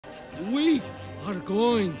We are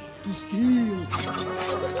going to steal.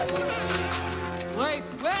 Wait,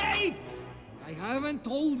 wait! I haven't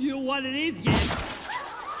told you what it is yet.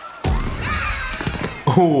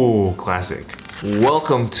 Oh, classic.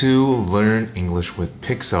 Welcome to Learn English with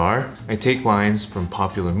Pixar. I take lines from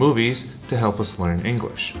popular movies to help us learn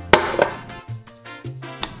English.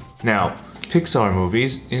 Now, Pixar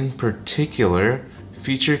movies in particular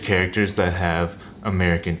feature characters that have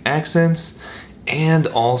American accents and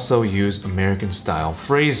also use American style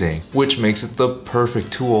phrasing, which makes it the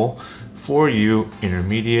perfect tool for you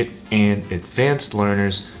intermediate and advanced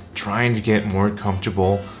learners trying to get more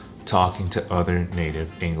comfortable talking to other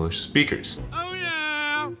native English speakers. Oh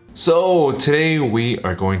yeah! So today we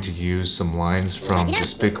are going to use some lines from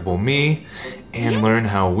Despicable Me and learn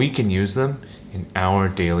how we can use them in our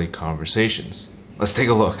daily conversations. Let's take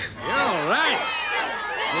a look. You're all right.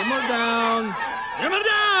 Simmer down. Simmer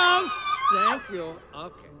down. Thank you.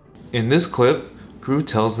 Okay. In this clip, Gru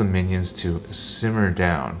tells the minions to simmer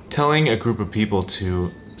down. Telling a group of people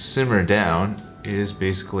to simmer down is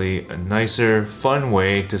basically a nicer, fun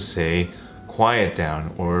way to say quiet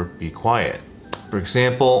down or be quiet. For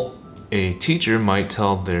example, a teacher might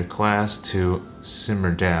tell their class to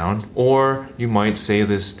simmer down, or you might say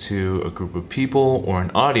this to a group of people or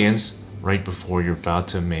an audience right before you're about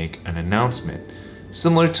to make an announcement,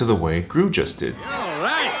 similar to the way Gru just did. You're all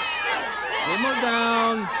right. Simmer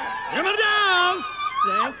down. Simmer down.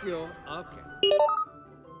 Thank you. Okay.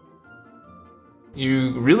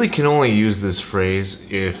 You really can only use this phrase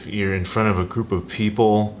if you're in front of a group of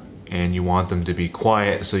people and you want them to be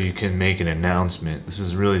quiet so you can make an announcement. This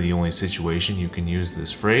is really the only situation you can use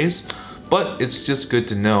this phrase, but it's just good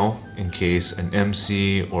to know in case an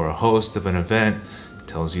MC or a host of an event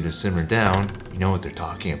tells you to simmer down, you know what they're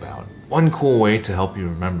talking about. One cool way to help you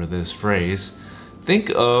remember this phrase, think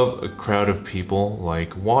of a crowd of people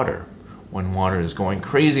like water. When water is going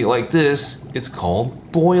crazy like this, it's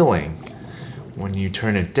called boiling. When you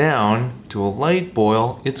turn it down to a light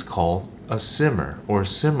boil, it's called a simmer or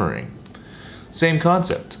simmering. Same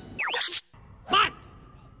concept. But,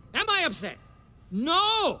 am I upset?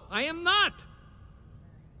 No, I am not.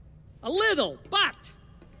 A little, but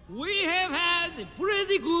we have had a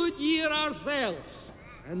pretty good year ourselves.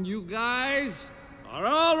 And you guys are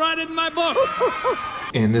all right in my book.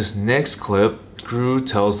 In this next clip, Gru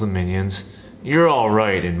tells the minions, "You're all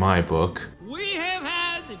right in my book." We have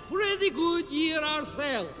had a pretty good year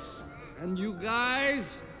ourselves. And you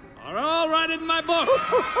guys are all right in my book.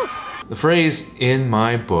 The phrase "in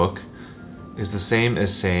my book" is the same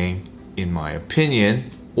as saying "in my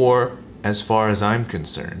opinion" or "as far as I'm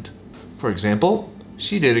concerned." For example,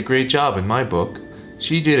 "She did a great job in my book."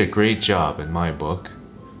 She did a great job in my book.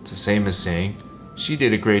 It's the same as saying "she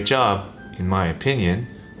did a great job in my opinion"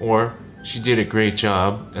 or "she did a great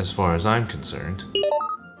job as far as I'm concerned."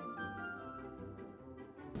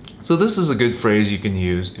 So this is a good phrase you can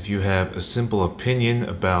use if you have a simple opinion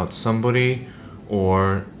about somebody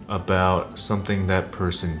or about something that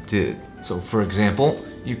person did. So for example,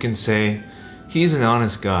 you can say, "He's an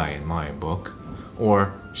honest guy in my book,"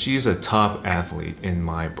 or "She's a top athlete in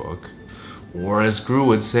my book," or as Gru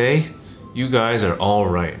would say, "You guys are all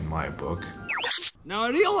right in my book." Now I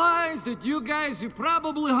realize that you guys have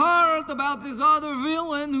probably heard about this other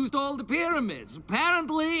villain who stole the pyramids.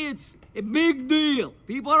 Apparently it's a big deal.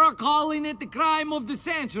 People are calling it the crime of the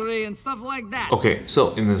century and stuff like that. Okay,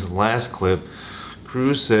 so in this last clip,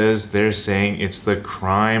 Gru says they're saying it's the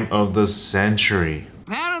crime of the century.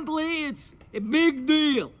 Apparently it's a big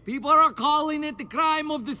deal. People are calling it the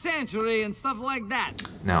crime of the century and stuff like that.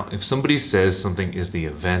 Now, if somebody says something is the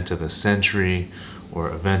event of the century, or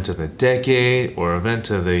event of the decade, or event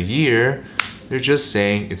of the year, they're just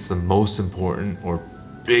saying it's the most important or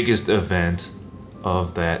biggest event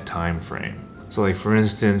of that time frame. So like for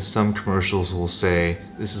instance, some commercials will say,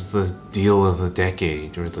 "This is the deal of the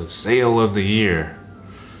decade," or "the sale of the year."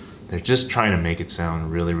 They're just trying to make it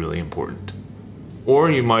sound really, really important. Or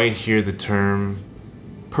you might hear the term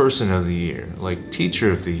person of the year, like teacher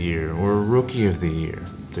of the year or rookie of the year.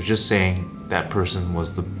 They're just saying that person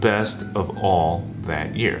was the best of all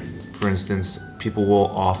that year. For instance, people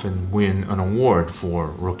will often win an award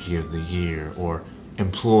for rookie of the year or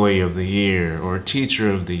employee of the year or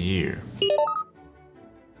teacher of the year.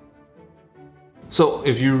 So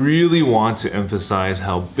if you really want to emphasize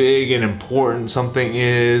how big and important something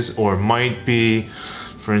is or might be,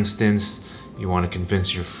 for instance, you want to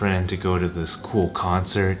convince your friend to go to this cool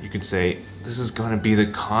concert, you could say, "This is going to be the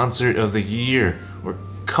concert of the year," or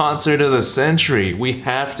 "concert of the century. We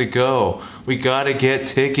have to go. We gotta get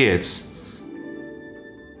tickets."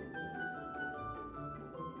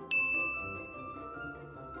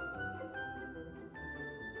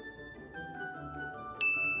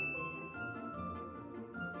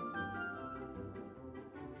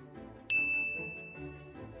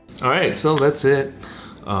 Alright, so that's it.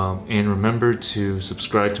 And remember to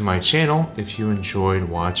subscribe to my channel if you enjoyed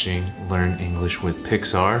watching Learn English with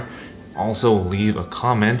Pixar. Also leave a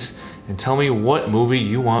comment and tell me what movie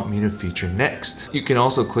you want me to feature next. You can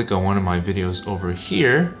also click on one of my videos over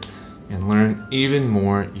here and learn even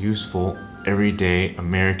more useful everyday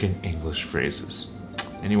American English phrases.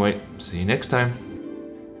 Anyway, see you next time.